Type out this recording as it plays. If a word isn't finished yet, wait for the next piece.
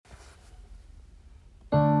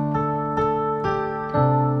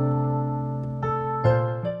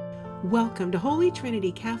Welcome to Holy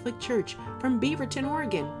Trinity Catholic Church from Beaverton,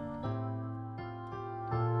 Oregon.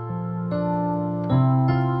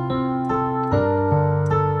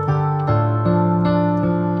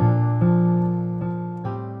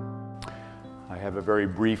 I have a very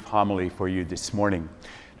brief homily for you this morning.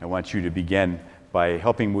 I want you to begin by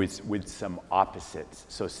helping with some opposites.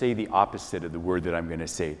 So say the opposite of the word that I'm going to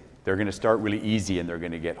say. They're going to start really easy and they're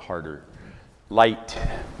going to get harder. Light.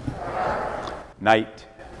 Night.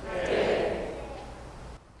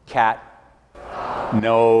 Cat.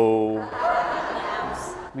 No.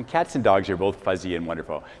 I mean, cats and dogs are both fuzzy and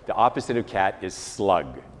wonderful. The opposite of cat is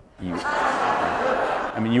slug. You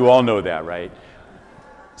all know that, right?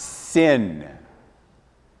 Sin.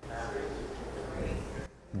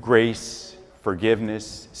 Grace,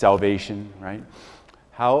 forgiveness, salvation, right?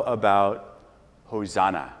 How about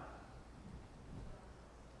Hosanna?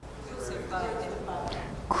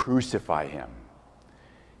 Crucify him.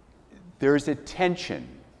 There's a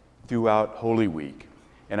tension throughout Holy Week,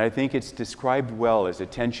 and I think it's described well as a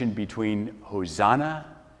tension between Hosanna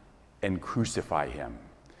and crucify him.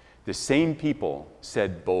 The same people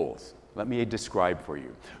said both. Let me describe for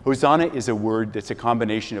you. Hosanna is a word that's a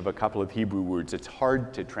combination of a couple of Hebrew words. It's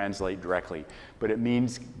hard to translate directly, but it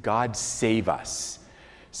means God save us.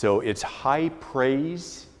 So it's high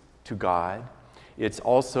praise to God. It's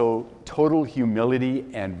also total humility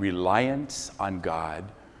and reliance on God,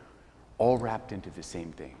 all wrapped into the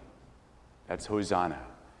same thing. That's Hosanna.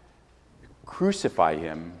 Crucify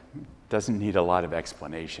him doesn't need a lot of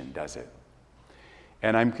explanation, does it?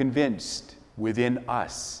 And I'm convinced within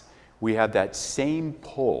us, we have that same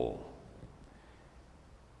pull.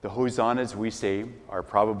 The hosannas we say are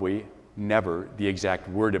probably never the exact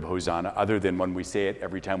word of Hosanna, other than when we say it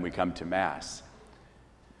every time we come to Mass.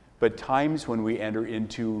 But times when we enter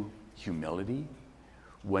into humility,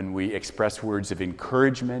 when we express words of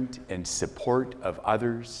encouragement and support of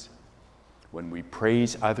others, when we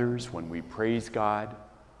praise others, when we praise God,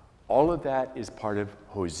 all of that is part of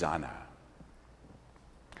Hosanna.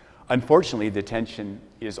 Unfortunately, the tension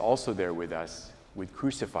is also there with us with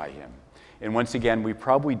crucify him. And once again, we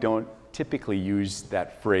probably don't typically use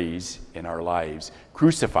that phrase in our lives,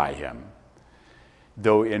 crucify him.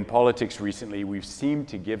 Though in politics recently, we've seemed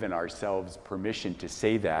to given ourselves permission to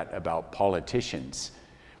say that about politicians,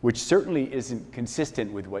 which certainly isn't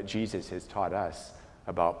consistent with what Jesus has taught us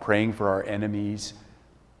about praying for our enemies,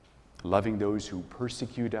 loving those who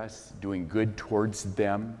persecute us, doing good towards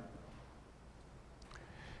them.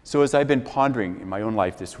 So as I've been pondering in my own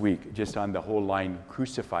life this week, just on the whole line,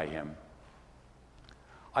 crucify him,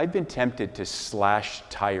 I've been tempted to slash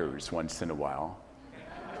tires once in a while,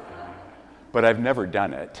 but I've never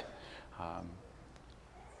done it.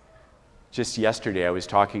 Just yesterday, I was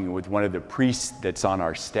talking with one of the priests that's on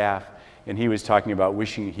our staff, and he was talking about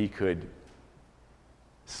wishing he could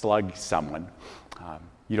slug someone.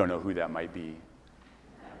 You don't know who that might be.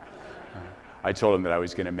 I told him that I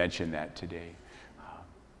was going to mention that today.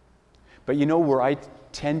 But you know where I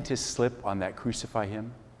tend to slip on that crucify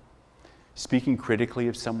him? Speaking critically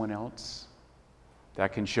of someone else.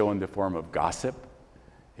 That can show in the form of gossip.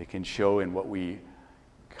 It can show in what we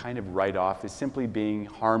kind of write off as simply being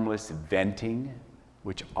harmless venting,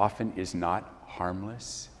 which often is not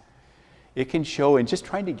harmless. It can show in just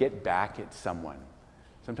trying to get back at someone.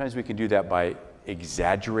 Sometimes we can do that by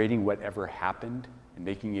exaggerating whatever happened and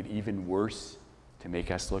making it even worse to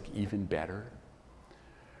make us look even better.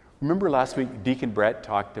 Remember last week, Deacon Brett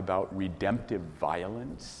talked about redemptive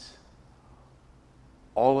violence?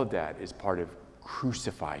 All of that is part of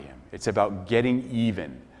crucify him. It's about getting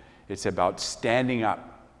even. It's about standing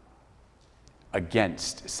up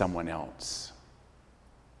against someone else.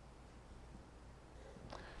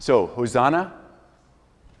 So, Hosanna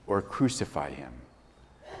or crucify him?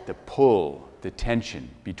 The pull, the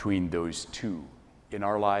tension between those two in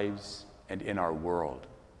our lives and in our world.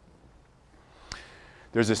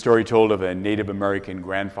 There's a story told of a Native American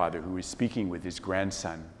grandfather who was speaking with his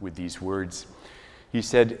grandson with these words. He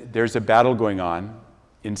said, there's a battle going on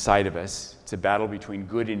inside of us. It's a battle between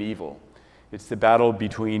good and evil. It's the battle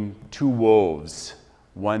between two wolves,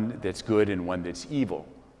 one that's good and one that's evil.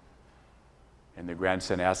 And the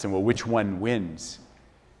grandson asked him, well, which one wins?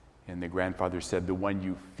 And the grandfather said, the one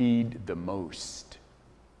you feed the most.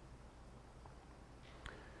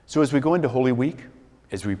 So as we go into Holy Week,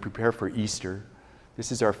 as we prepare for Easter,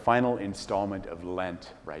 this is our final installment of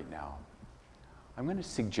Lent right now. I'm going to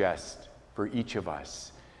suggest for each of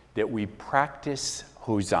us that we practice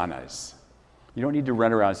hosannas. You don't need to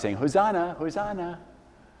run around saying, Hosanna, Hosanna.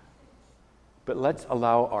 But let's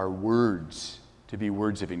allow our words to be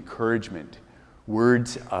words of encouragement,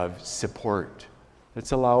 words of support,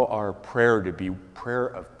 Let's allow our prayer to be prayer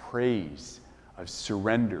of praise, of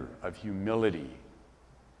surrender, of humility.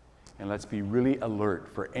 And let's be really alert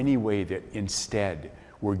for any way that instead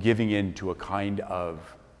we're giving in to a kind of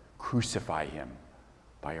crucify him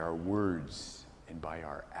by our words and by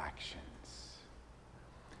our actions.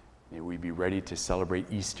 May we be ready to celebrate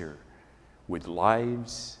Easter with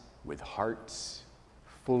lives, with hearts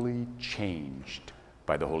fully changed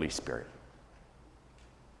by the Holy Spirit.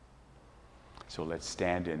 So let's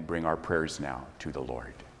stand and bring our prayers now to the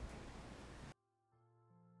Lord.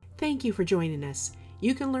 Thank you for joining us.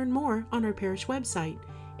 You can learn more on our parish website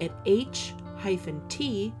at h-t.org.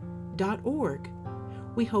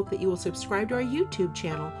 We hope that you will subscribe to our YouTube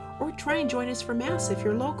channel or try and join us for Mass if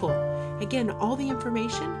you're local. Again, all the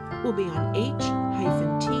information will be on h-t.org.